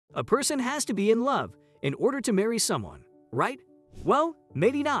A person has to be in love in order to marry someone, right? Well,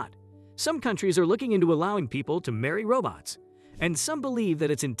 maybe not. Some countries are looking into allowing people to marry robots, and some believe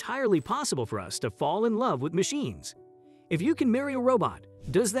that it's entirely possible for us to fall in love with machines. If you can marry a robot,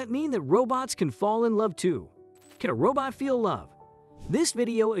 does that mean that robots can fall in love too? Can a robot feel love? This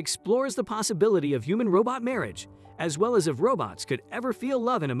video explores the possibility of human-robot marriage, as well as if robots could ever feel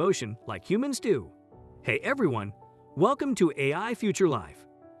love and emotion like humans do. Hey everyone, welcome to AI Future Life,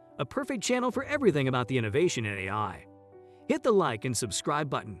 a perfect channel for everything about the innovation in AI. Hit the like and subscribe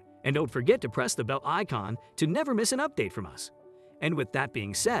button, and don't forget to press the bell icon to never miss an update from us. And with that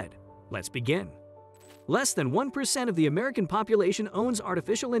being said, let's begin. Less than 1% of the American population owns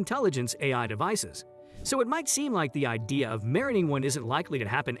artificial intelligence AI devices, so it might seem like the idea of marrying one isn't likely to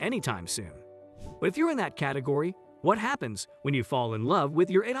happen anytime soon. But if you're in that category, what happens when you fall in love with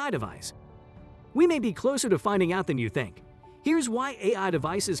your AI device? We may be closer to finding out than you think. Here's why AI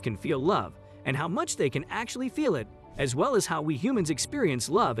devices can feel love and how much they can actually feel it, as well as how we humans experience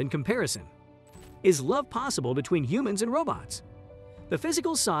love in comparison. Is love possible between humans and robots? The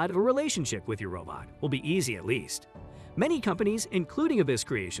physical side of a relationship with your robot will be easy at least. Many companies, including Abyss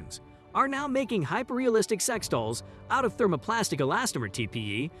Creations, are now making hyper-realistic sex dolls out of thermoplastic elastomer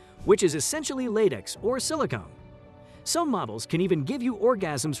TPE, which is essentially latex or silicone. Some models can even give you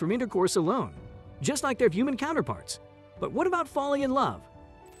orgasms from intercourse alone, just like their human counterparts. But what about falling in love?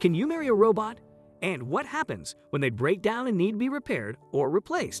 Can you marry a robot? And what happens when they break down and need to be repaired or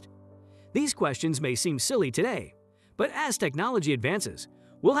replaced? These questions may seem silly today, but as technology advances,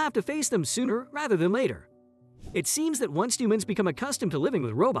 we'll have to face them sooner rather than later. It seems that once humans become accustomed to living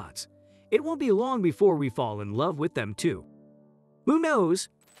with robots, it won't be long before we fall in love with them too. Who knows?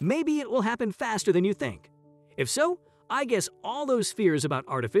 Maybe it will happen faster than you think. If so, I guess all those fears about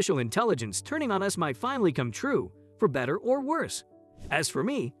artificial intelligence turning on us might finally come true, for better or worse. As for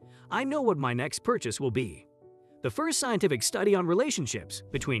me, I know what my next purchase will be. The first scientific study on relationships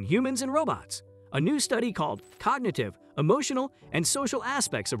between humans and robots, a new study called Cognitive, Emotional, and Social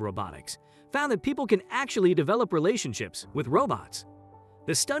Aspects of Robotics, found that people can actually develop relationships with robots.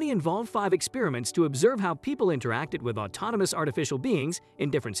 The study involved 5 experiments to observe how people interacted with autonomous artificial beings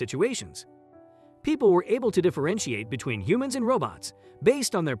in different situations. People were able to differentiate between humans and robots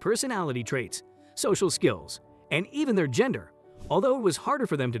based on their personality traits, social skills, and even their gender, although it was harder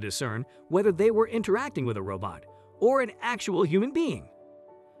for them to discern whether they were interacting with a robot or an actual human being.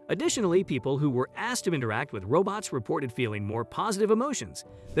 Additionally, people who were asked to interact with robots reported feeling more positive emotions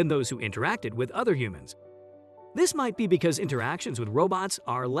than those who interacted with other humans. This might be because interactions with robots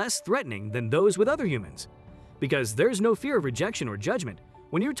are less threatening than those with other humans, because there's no fear of rejection or judgment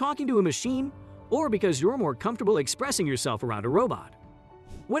when you're talking to a machine, or because you're more comfortable expressing yourself around a robot.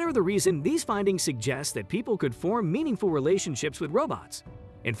 Whatever the reason, these findings suggest that people could form meaningful relationships with robots.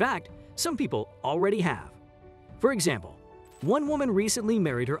 In fact, some people already have. For example, one woman recently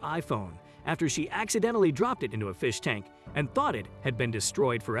married her iPhone after she accidentally dropped it into a fish tank and thought it had been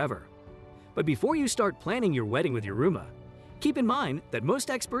destroyed forever. But before you start planning your wedding with your Roomba, keep in mind that most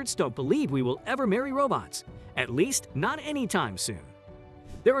experts don't believe we will ever marry robots, at least not anytime soon.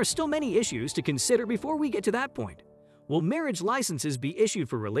 There are still many issues to consider before we get to that point. Will marriage licenses be issued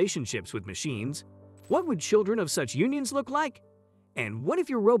for relationships with machines? What would children of such unions look like? And what if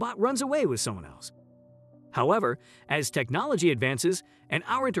your robot runs away with someone else? However, as technology advances and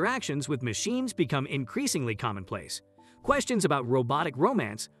our interactions with machines become increasingly commonplace, questions about robotic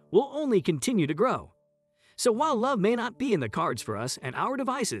romance will only continue to grow. So while love may not be in the cards for us and our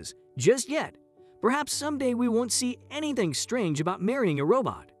devices just yet, perhaps someday we won't see anything strange about marrying a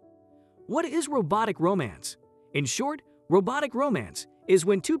robot. What is robotic romance? In short, robotic romance is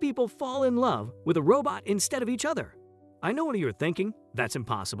when two people fall in love with a robot instead of each other. I know what you're thinking, that's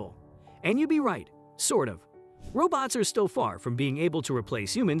impossible. And you'd be right, sort of. Robots are still far from being able to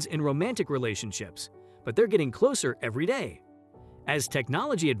replace humans in romantic relationships, but they're getting closer every day. As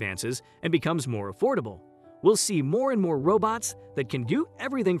technology advances and becomes more affordable, we'll see more and more robots that can do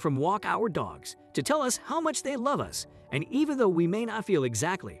everything from walk our dogs to tell us how much they love us, and even though we may not feel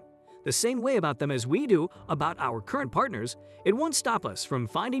exactly the same way about them as we do about our current partners, it won't stop us from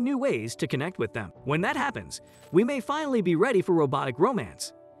finding new ways to connect with them. When that happens, we may finally be ready for robotic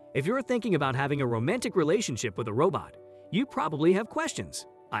romance. If you're thinking about having a romantic relationship with a robot, you probably have questions.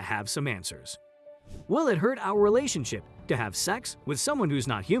 I have some answers. Will it hurt our relationship to have sex with someone who's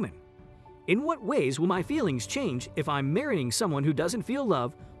not human? In what ways will my feelings change if I'm marrying someone who doesn't feel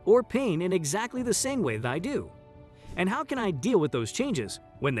love or pain in exactly the same way that I do? And how can I deal with those changes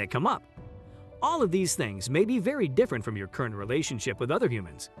when they come up? All of these things may be very different from your current relationship with other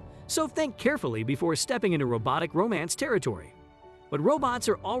humans, so think carefully before stepping into robotic romance territory. but robots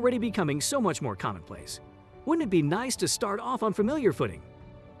are already becoming so much more commonplace. Wouldn't it be nice to start off on familiar footing?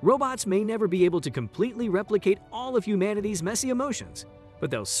 Robots may never be able to completely replicate all of humanity's messy emotions, but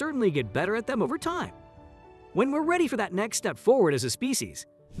they'll certainly get better at them over time. When we're ready for that next step forward as a species,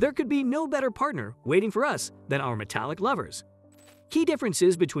 there could be no better partner waiting for us than our metallic lovers. Key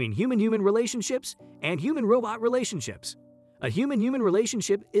differences between human-human relationships and human-robot relationships. A human-human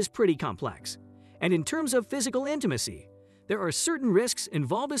relationship is pretty complex, and in terms of physical intimacy, there are certain risks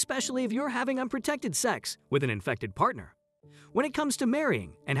involved, especially if you're having unprotected sex with an infected partner. When it comes to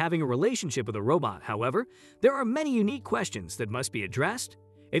marrying and having a relationship with a robot, however, there are many unique questions that must be addressed.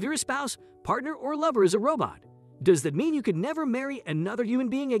 If your spouse, partner, or lover is a robot, does that mean you could never marry another human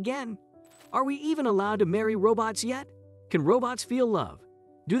being again? Are we even allowed to marry robots yet? Can robots feel love?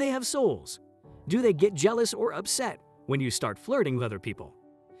 Do they have souls? Do they get jealous or upset when you start flirting with other people?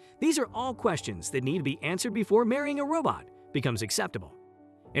 These are all questions that need to be answered before marrying a robot becomes acceptable.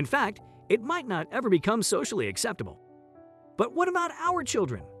 In fact, it might not ever become socially acceptable. But what about our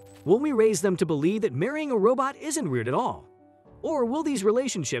children? Will we raise them to believe that marrying a robot isn't weird at all? Or will these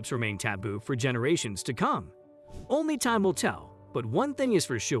relationships remain taboo for generations to come? Only time will tell, but one thing is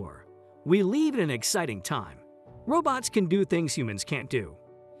for sure. We live in an exciting time. Robots can do things humans can't do.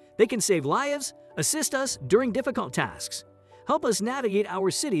 They can save lives, assist us during difficult tasks, help us navigate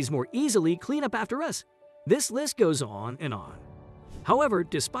our cities more easily, clean up after us. This list goes on and on. However,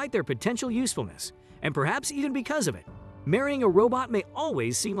 despite their potential usefulness, and perhaps even because of it, marrying a robot may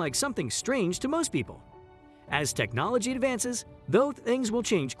always seem like something strange to most people. As technology advances, though, things will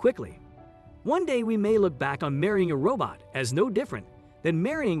change quickly. One day we may look back on marrying a robot as no different than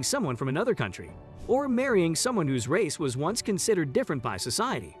marrying someone from another country, or marrying someone whose race was once considered different by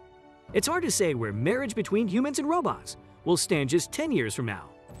society. It's hard to say where marriage between humans and robots will stand just 10 years from now,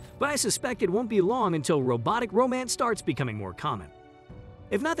 but I suspect it won't be long until robotic romance starts becoming more common.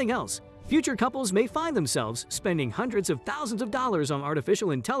 If nothing else, future couples may find themselves spending hundreds of thousands of dollars on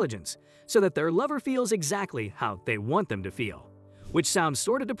artificial intelligence so that their lover feels exactly how they want them to feel. Which sounds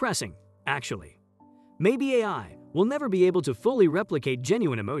sort of depressing, actually. Maybe AI will never be able to fully replicate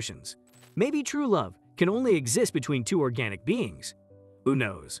genuine emotions. Maybe true love can only exist between two organic beings. Who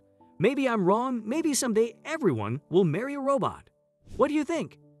knows? Maybe I'm wrong, maybe someday everyone will marry a robot. What do you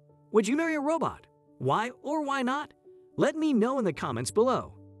think? Would you marry a robot? Why or why not? Let me know in the comments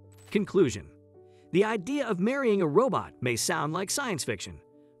below. Conclusion. The idea of marrying a robot may sound like science fiction,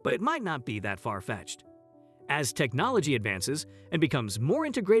 but it might not be that far-fetched. As technology advances and becomes more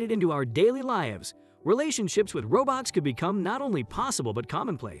integrated into our daily lives, relationships with robots could become not only possible but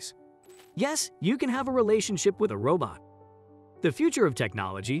commonplace. Yes, you can have a relationship with a robot. The future of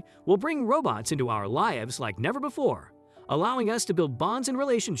technology will bring robots into our lives like never before, allowing us to build bonds and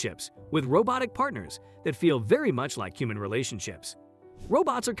relationships with robotic partners that feel very much like human relationships.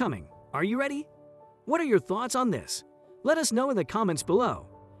 Robots are coming. Are you ready? What are your thoughts on this? Let us know in the comments below.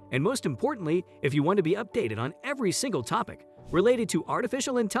 And most importantly, if you want to be updated on every single topic related to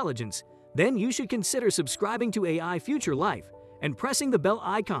artificial intelligence, then you should consider subscribing to AI Future Life and pressing the bell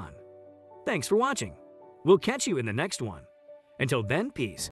icon. Thanks for watching. We'll catch you in the next one. Until then, peace.